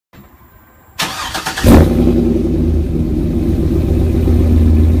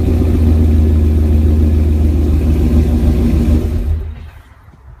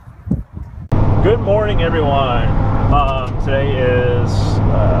morning, everyone. Today is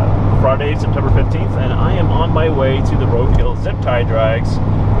Friday, September 15th, and I am on my way to the Roadkill Zip-Tie Drags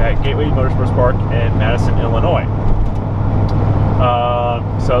at Gateway Motorsports Park in Madison, Illinois.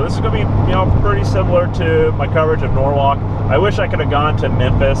 So this is going to be, pretty similar to my coverage of Norwalk. I wish I could have gone to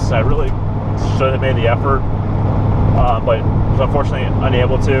Memphis. I really should have made the effort, but was unfortunately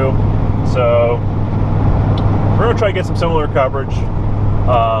unable to. So we're going to try to get some similar coverage,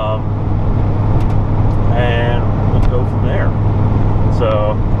 and we'll go from there.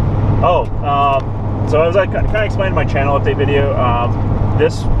 So, so as I kind of explained in my channel update video,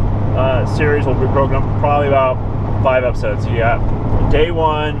 this series will be broken up probably about 5 episodes. You got day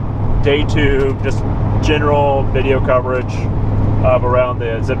 1, day 2, just general video coverage of around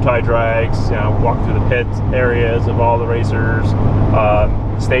the zip-tie drags, walk through the pit areas of all the racers,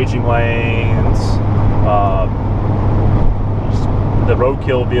 staging lanes, the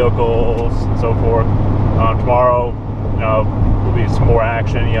roadkill vehicles, and so forth. Tomorrow, will be some more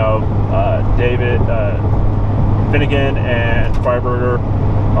action. David Finnegan and Freiberger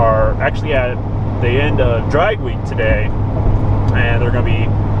are actually at the end of drag week today, and they're going to be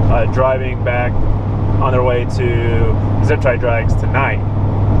driving back on their way to zip-tie drags tonight.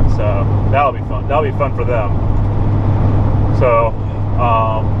 So that'll be fun. That'll be fun for them. So,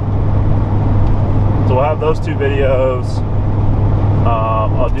 so we'll have those 2 videos.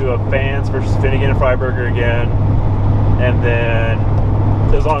 I'll do a fans versus Finnegan and Freiberger again, and then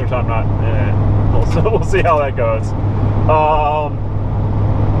as long as I'm not, we'll see how that goes.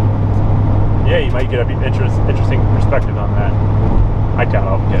 Yeah, you might get an interesting perspective on that. I doubt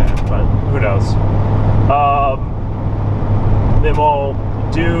I'll get it, but who knows. Then we'll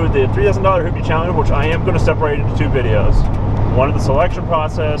do the $3,000 Hoopty Challenge, which I am going to separate into 2 videos. One of the selection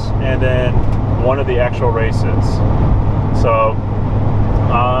process, and then one of the actual races. So,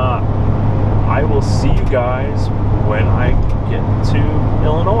 I will see you guys when I get to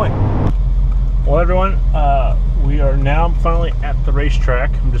Illinois. Well, everyone, we are now finally at the racetrack.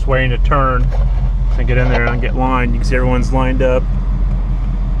 I'm just waiting to turn and get in there and get lined. You can see everyone's lined up.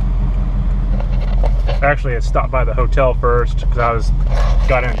 Actually, I stopped by the hotel first because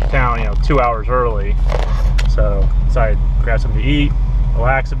got into town, 2 hours early. So decided to grab something to eat,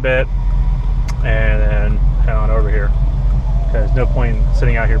 relax a bit, and then head on over here. There's no point in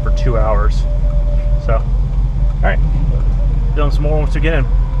sitting out here for 2 hours. So, all right, doing some more once we get in.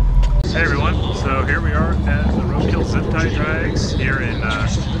 Hey everyone, so here we are at the Roadkill Zip-Tie Drags here in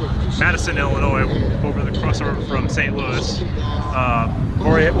Madison, Illinois, over the crossover from St. Louis.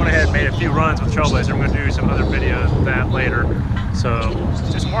 Corey went ahead and made a few runs with Trailblazer. I'm going to do some other videos of that later. So let's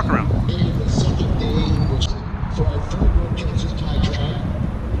do some walk around. For our third Roadkill Zip-Tie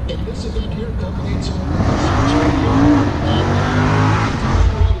Drag, and this event here culminates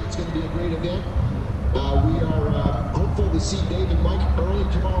it's going to be a great event. We are hopeful to see Dave and Mike early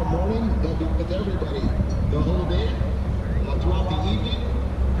tomorrow morning. They'll be with everybody the whole day, throughout the evening.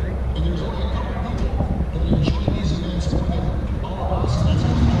 And there's only a couple people that are enjoying these events more than all of us. That's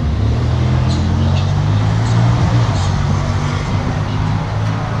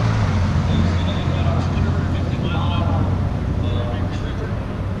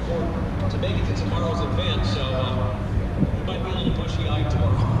to make it to tomorrow's event, so we might be a little bushy-eyed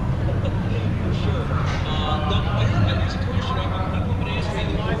tomorrow. For sure. Now, there's a question I've been asking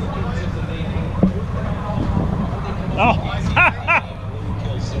the importance of the name. Oh!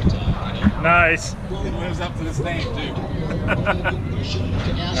 Nice. It lives up to this name, too.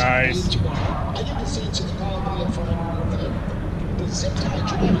 Nice. I get the sense it's probably a fun the zip-tie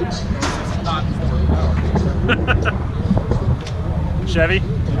drags. Not for Chevy?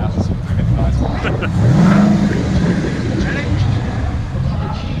 Yeah, this is a nice one.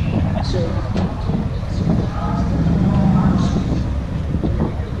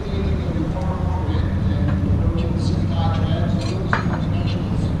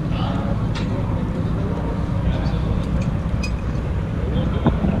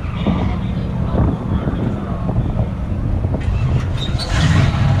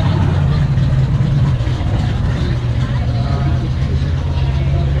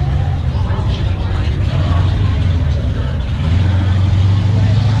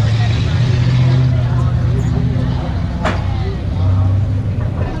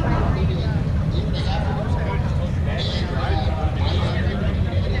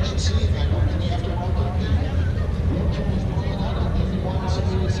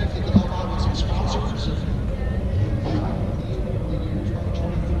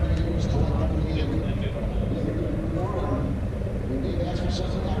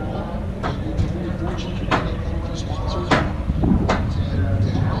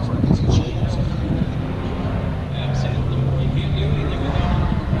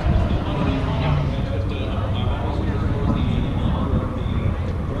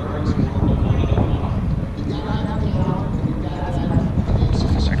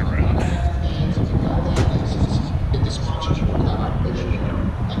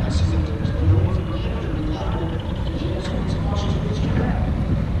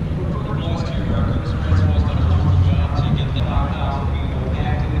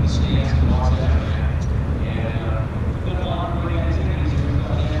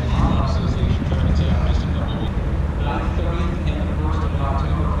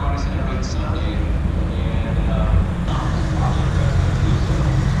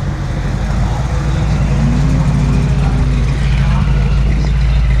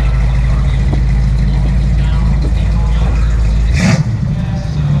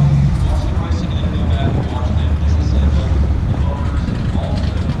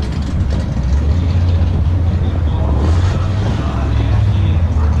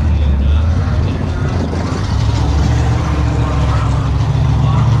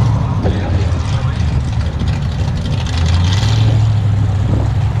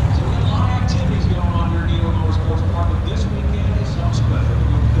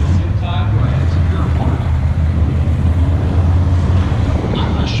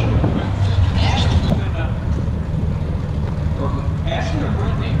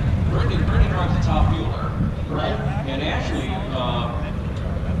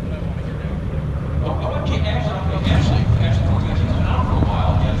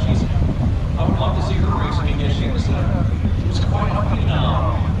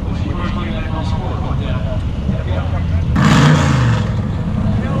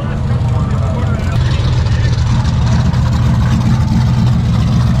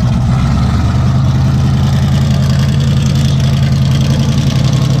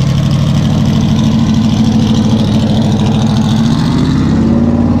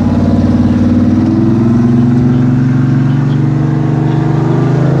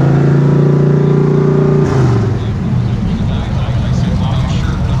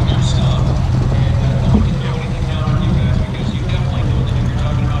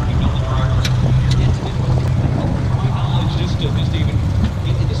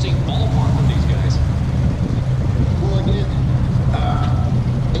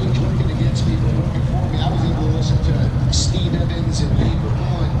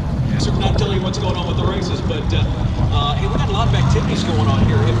 what's going on with the races, but hey, we got a lot of activities going on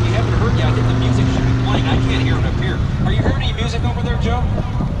here. If you haven't heard yet, I think the music should be playing. I can't hear it up here. Are you hearing any music over there, Joe?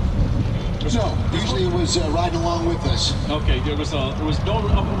 No, usually it was riding along with us. Okay, we're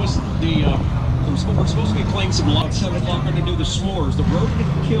supposed to be playing some loud 7 o'clock. We're going to do the s'mores, the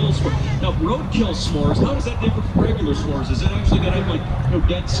roadkill s'mores. Now, roadkill s'mores, how does that differ from regular s'mores? Is it actually going to have like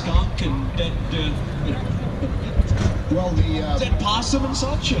dead skunk and dead, Well, dead possum and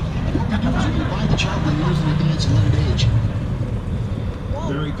such? What we do is we buy the chocolate and use it in advance and let it age.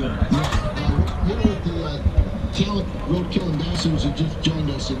 Very good. Here with the talent roadkill ambassadors who just joined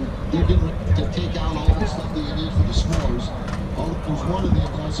us, and they're getting ready to take out all the stuff that you need for the s'mores. There's one of the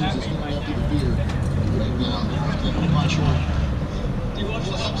ambassadors that's going after the beer right now. Watch her. We'll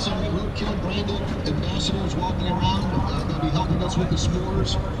have some roadkill branded ambassadors walking around. They'll be helping us with the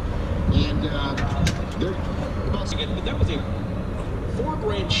s'mores. And they're about to But there was a 4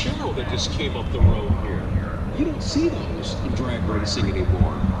 Grand Chino that just came up the road here. You don't see those in drag racing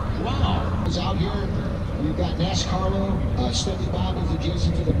anymore. Wow. It's out here. We've got NASCARlo. Steady Bob is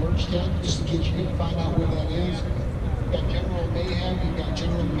adjacent to the merch tent, just in case you can find out where that is. We've got General Mayhem. We've got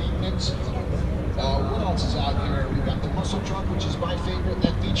General Maintenance. What else is out here? We've got the muscle truck, which is my favorite.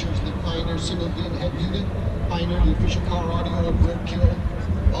 That features the Pioneer single din head unit. Pioneer, the official car audio of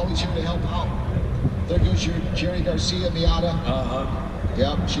Roadkill. Always here to help out. There goes your Jerry Garcia Miata.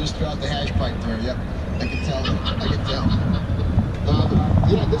 Yep, she just threw out the hash pipe there. Yep, I can tell. I can tell.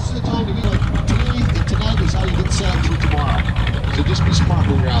 Yeah, this is the time to be like, tonight is how you get set for tomorrow. So just be smart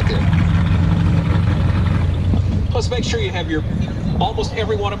when you're out there. Plus, make sure you have your, almost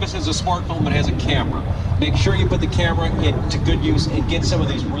every one of us has a smartphone that has a camera. Make sure you put the camera into good use and get some of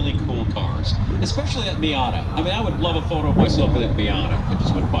these really cool cars. Especially that Miata. I mean, I would love a photo of myself with that Miata. I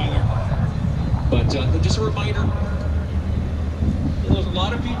just went by there. But just a reminder, there's a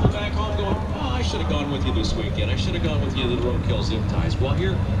lot of people back home going, oh, I should have gone with you this weekend. I should have gone with you to the Roadkill Zip-Ties. Well,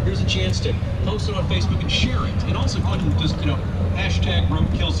 here's a chance to post it on Facebook and share it. And also go ahead and just, hashtag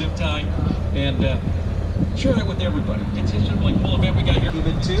Roadkill Zip-Tie and share that with everybody. It's just a really cool event we got here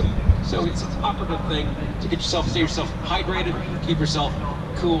even too. So it's an operative thing to stay yourself hydrated, keep yourself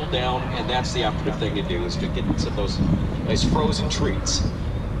cool down, and that's the operative thing to do, is to get some of those nice frozen treats.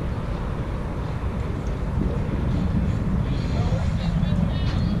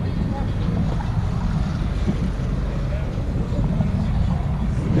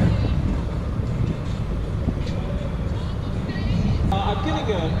 I'm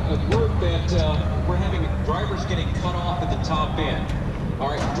getting a word that we're having drivers getting cut off at the top end. All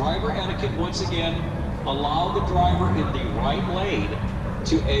right, driver etiquette once again. Allow the driver in the right lane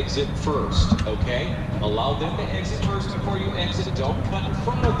to exit first, okay? Allow them to exit first before you exit. Don't cut in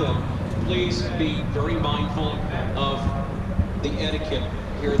front of them. Please be very mindful of the etiquette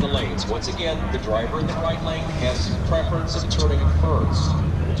here in the lanes. Once again, the driver in the right lane has preference of turning first.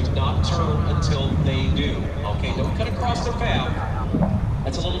 Do not turn until they do, okay? Don't cut across their path.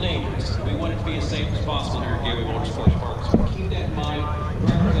 That's a little dangerous. We want it to be as safe as possible here at Gateway Motorsports Park. So keep that in mind.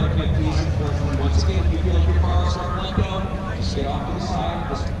 Driver etiquette, please enforcement. Once again, if you feel like your car is starting to let go, just get off to the side.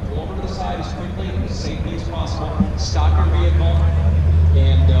 Just pull over to the side as quickly and as safely as possible. Stop your vehicle,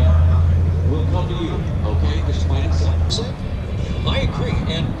 and we'll come to you. Okay, just plain and simple. I agree,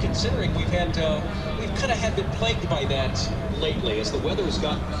 and considering we've kind of been plagued by that lately as the weather has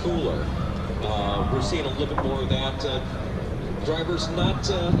gotten cooler. We're seeing a little bit more of that. Drivers not,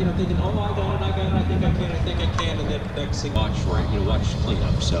 thinking, oh, I got it, I think I can, and then next thing, watch for it, watch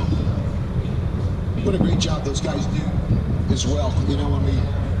cleanup, so. What a great job those guys do as well. When we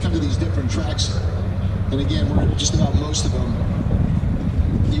come to these different tracks, and again, we're just about most of them,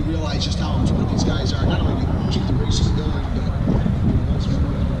 you realize just how important these guys are. Not only to keep the races going, but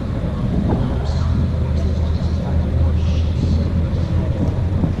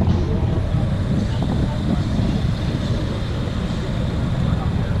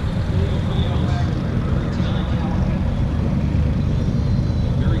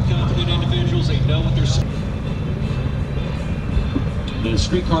the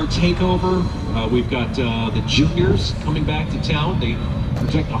streetcar takeover. We've got the juniors coming back to town. The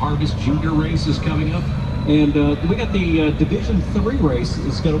Protect the Harvest Junior race is coming up. And we got the Division 3 race.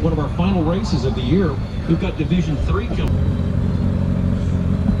 It's got one of our final races of the year. We've got Division 3 coming.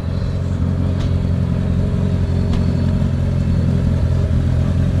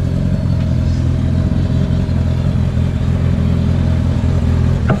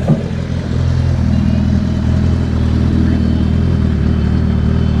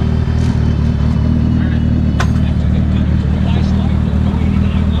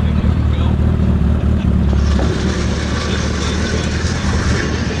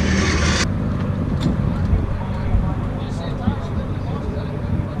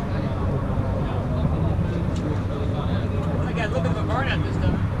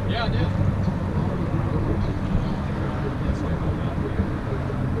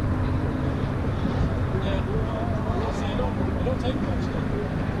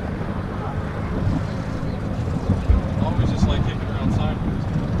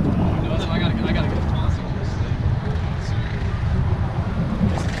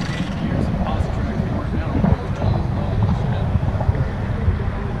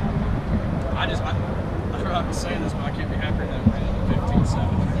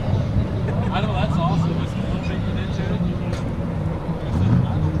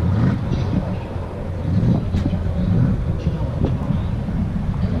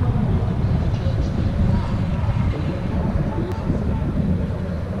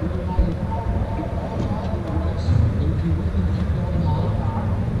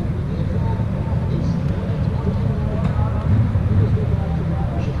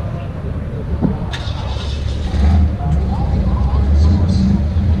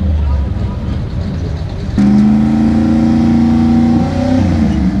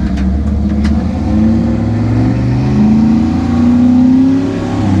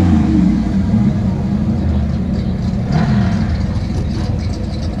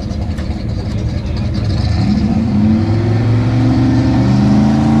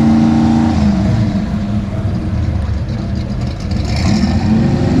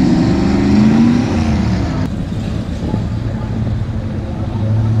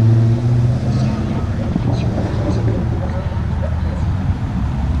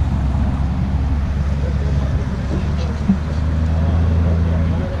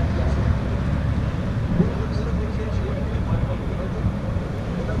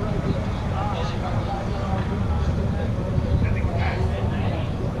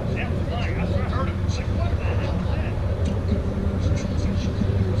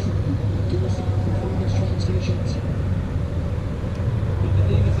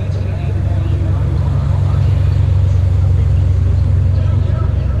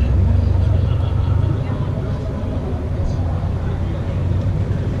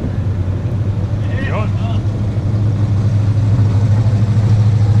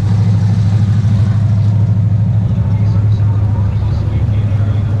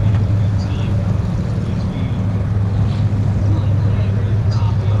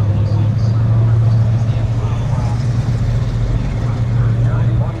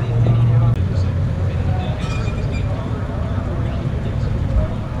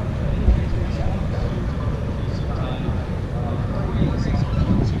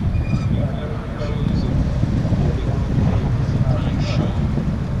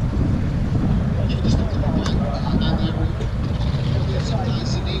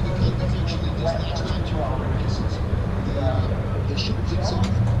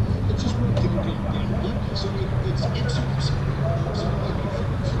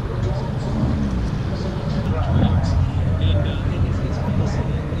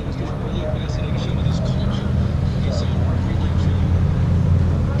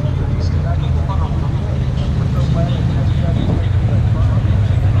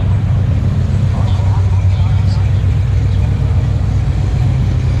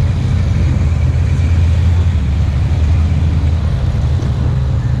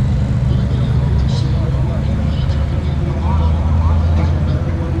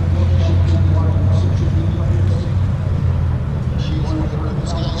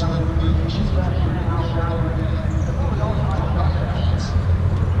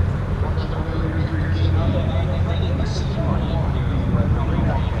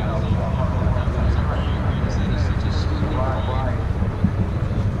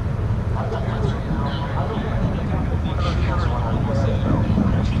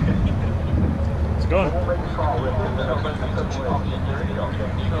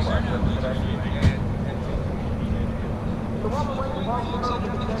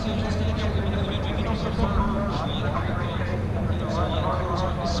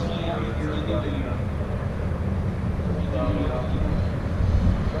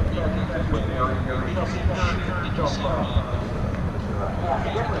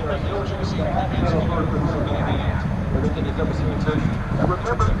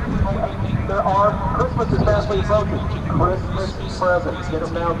 There are Christmas is fastly approaching. Christmas presents. Get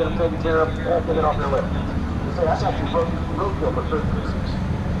them now, get them taken care of, and get it off your list. You say, I got you roadkill for Christmas.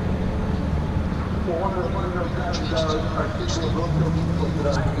 Well, one of your strategies are fixing roadkill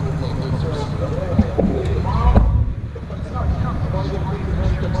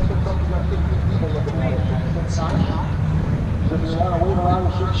So if you want to wait around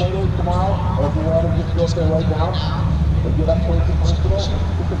and shoot photos tomorrow, or if you want to just go up there right now and get up close and personal,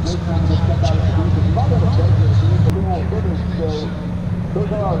 it's a great time to step out of the booth. If you're not going to take this, we won't get it. So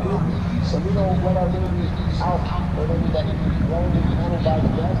those are our babies, and we don't let our babies out or anybody relatively handled by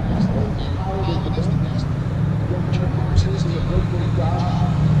the best. How is the best? This is a great job.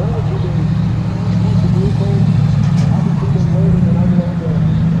 One of the things the vehicles, obviously been loaded and unloaded.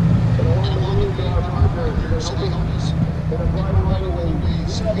 And I want to believe that our partners, they're helping us. And I'm driving right away. We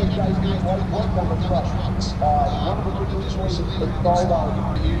have these guys doing white work on the truck. One of the big reasons installed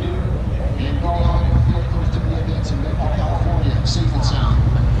our You do. And go out and vehicles to the events in Medford, California, safe and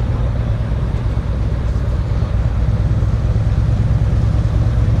sound.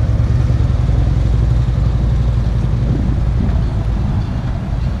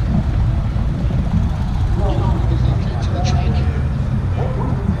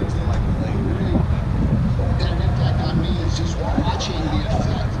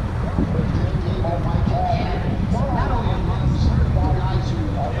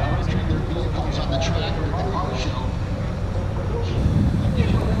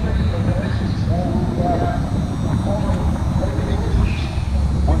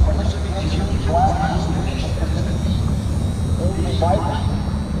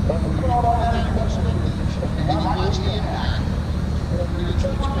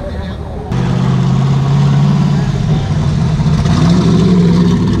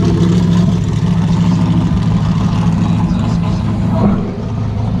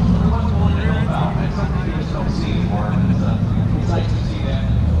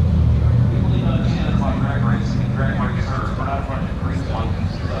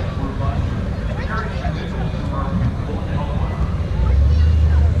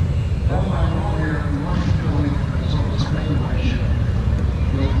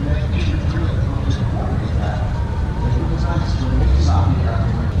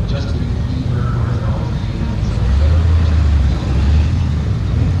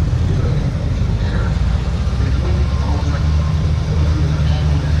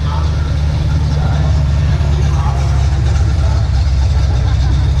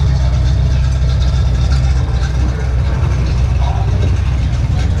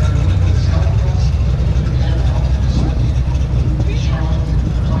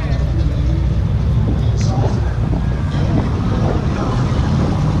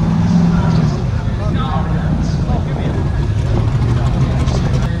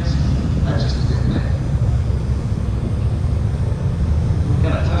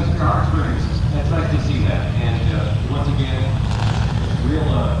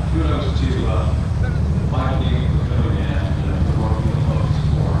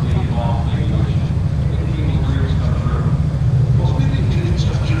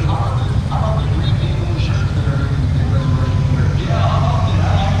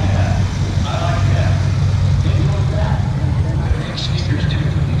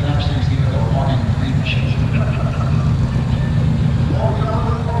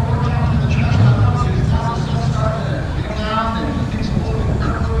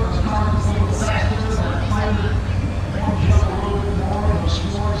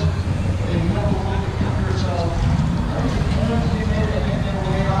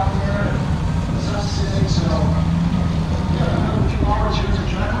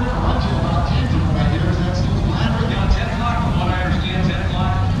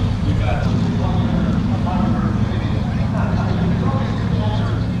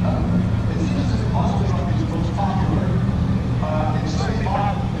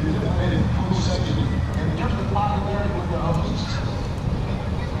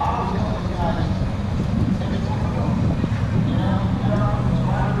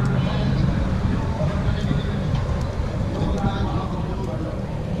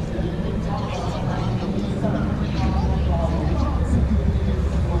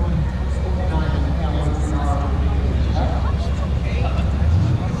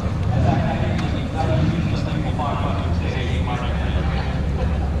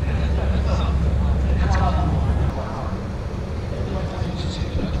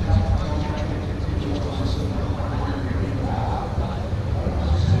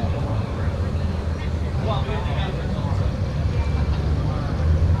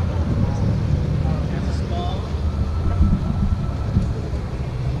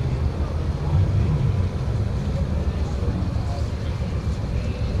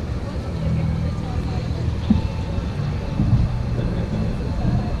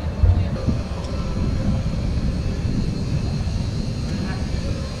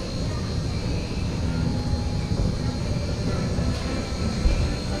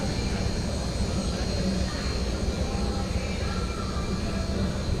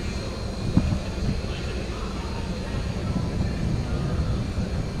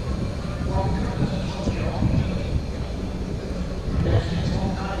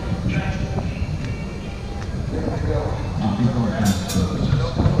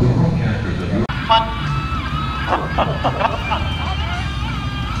 Ladies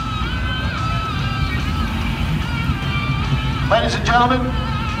and gentlemen,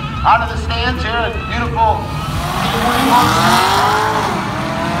 out of the stands here at beautiful.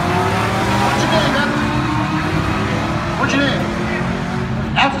 What's your name, man? What's your name?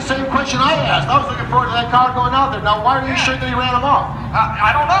 That's the same question I asked. I was looking forward to that car going out there. Now, why are you sure that he ran him off?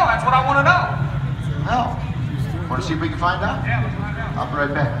 I don't know. That's what I want to know. Well, want to see if we can find out? Yeah, let's find out. I'll be right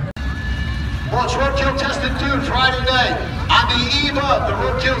back. Well, it's Roadkill Tested 2 Friday night. On the eve of the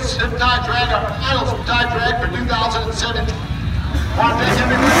Roadkill Zip-Tie Drag, our final Zip-Tie Drag for 2017. Want to thank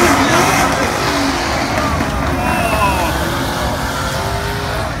everybody.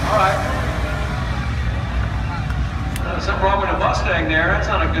 All right. Something wrong with the Mustang there. That's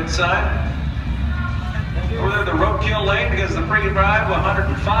not a good sign. Over there, the Roadkill lane because the free drive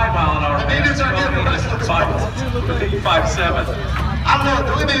 105 mile an hour. Maybe it's our different wrestlers. 5.7. I don't know.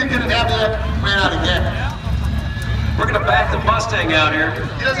 The only thing that could have happened that ran out again. We're gonna back the Mustang out here.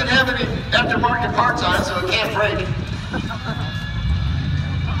 He doesn't have any aftermarket parts on it, so it can't break.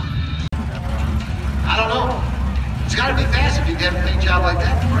 I don't know. It's got to be fast if you get a paint job like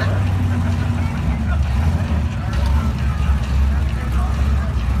that, right?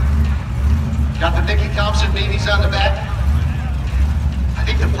 Got the Mickey Thompson babies on the back. I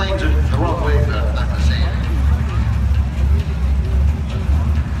think the flames are the wrong way, but I'm not going to say it.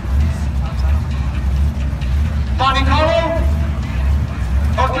 Monte Carlo?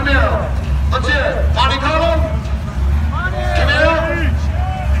 Oh, Camaro. Let's hear it. Monte Carlo? Camaro?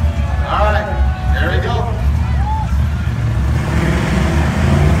 All right, there we go.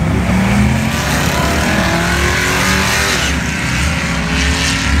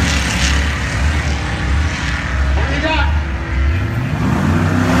 What do you got?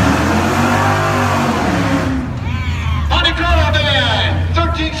 Monte Carlo, man.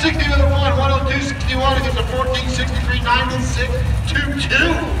 1360 with a 10261 against a 1463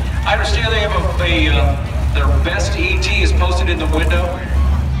 9622. I understand they have their best ET is posted in the window.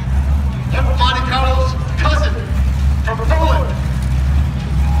 Yep, Monte Carlo's cousin from Poland.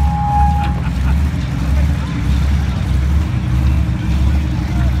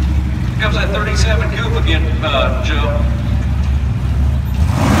 Comes that 37 coupe again, Joe.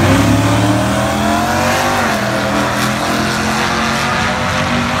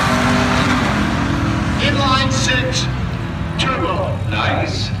 Inline 6 turbo.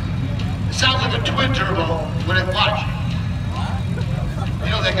 Nice. It sounds like a twin turbo when it watch. You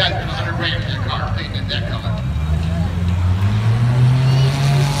know that guy's 100 grand in that car painting that color.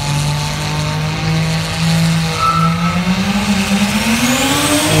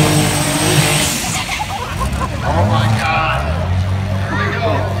 Oh my God. Here we go.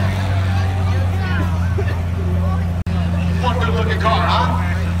 One good looking car,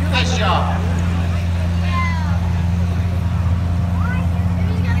 huh? Nice job.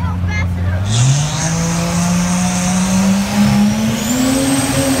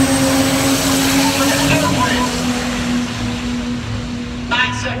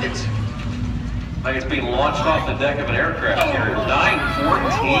 Like it's being launched off the deck of an aircraft here.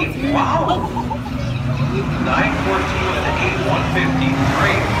 914. Wow. 914 with an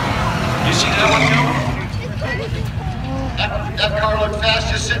 8153. You see that one, Joe? That car looked fast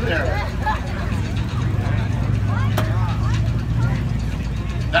just sitting there.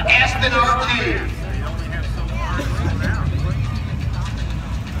 The Aspen RT.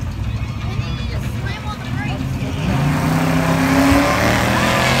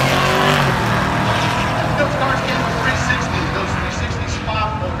 Those cars came with 360s, those 360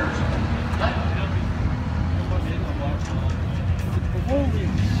 spot motors. Right? Holy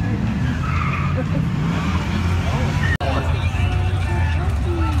shit.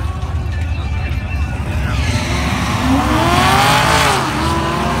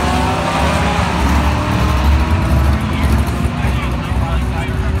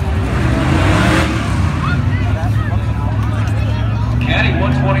 Caddy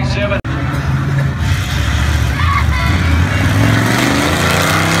 127.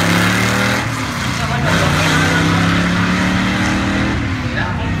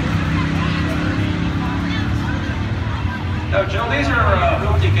 Now, Joe, these are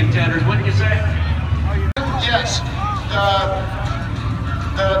multi-contenders. What did you say? Yes.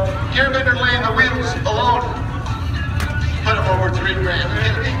 The gear bender laying the wheels alone put them over $3 grand.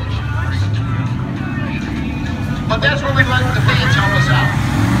 But that's where we let the fans help us out.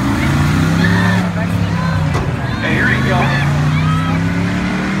 Hey, here you go.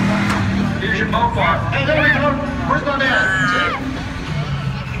 Here's your boat bar. Hey, there we go. Where's my man? See?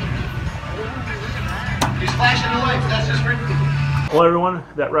 He's flashing the lights. That's his ring. Well, everyone,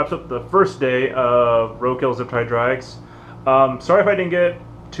 that wraps up the first day of Roadkill Zip-Tie Drags. Sorry if I didn't get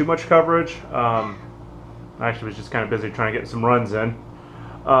too much coverage. I actually was just kind of busy trying to get some runs in.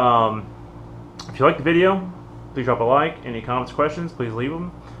 If you liked the video, please drop a like. Any comments, questions, please leave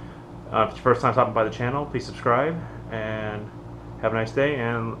them. If it's your first time stopping by the channel, please subscribe. And have a nice day,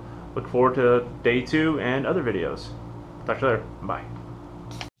 and look forward to day 2 and other videos. Talk to you later. Bye.